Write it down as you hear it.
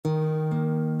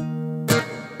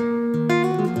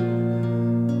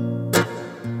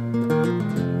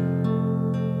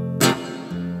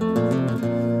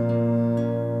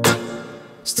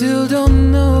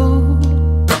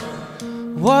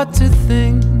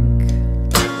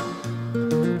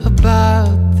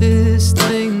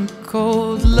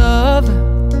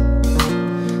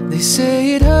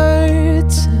say it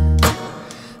hurts,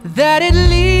 that it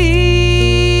leaves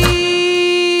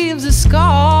a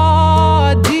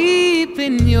scar deep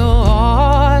in your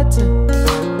heart.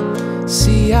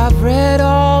 See, I've read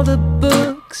all the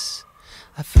books,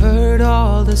 I've heard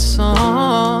all the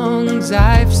songs,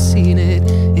 I've seen it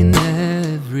in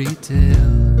every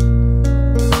tale.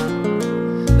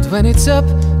 But when it's up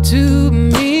to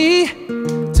me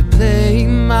to play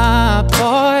my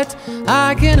part,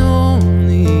 I can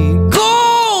only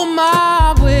go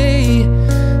my way.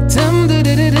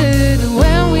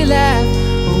 When we laugh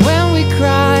or when we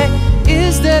cry,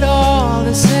 is that all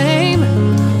the same?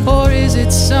 Or is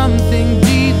it something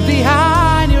deep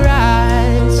behind your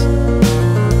eyes?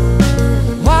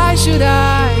 Why should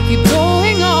I keep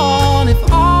going on if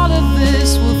all of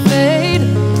this will fade?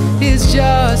 It's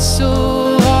just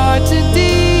so hard to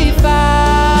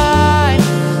define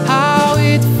how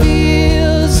it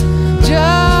feels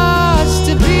just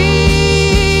to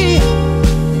be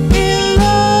in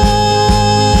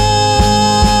love.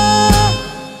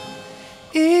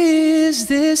 Is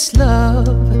this love?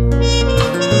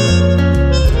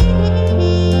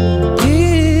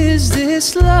 Is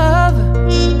this love?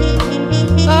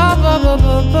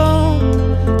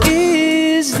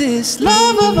 Is this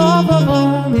love?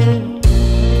 Yeah.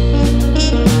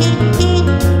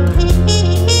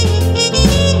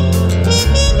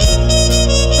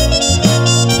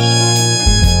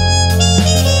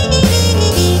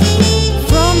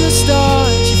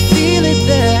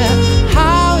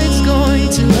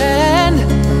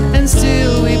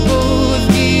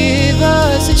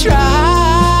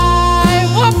 Try.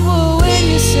 When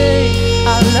you say I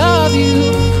love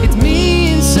you, it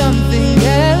means something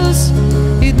else.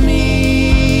 It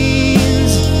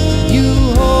means you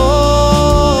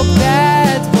hope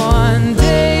that one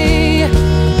day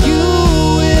you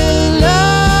will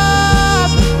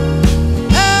love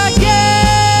again.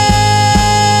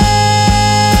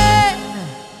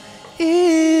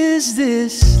 Is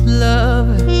this love?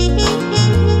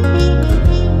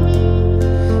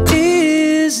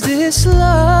 Is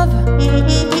love?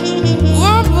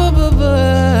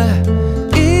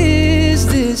 Is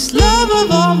this love?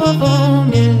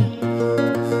 Yeah.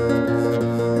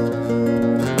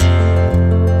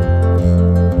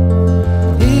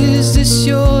 Is this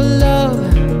your love?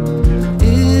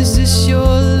 Is this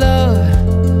your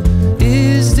love?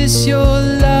 Is this your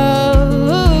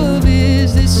love?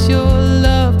 Is this your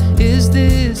love? Is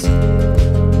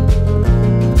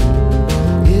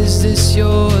this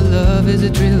your love? Is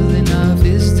it real enough?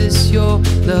 Is this your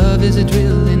love? Is it real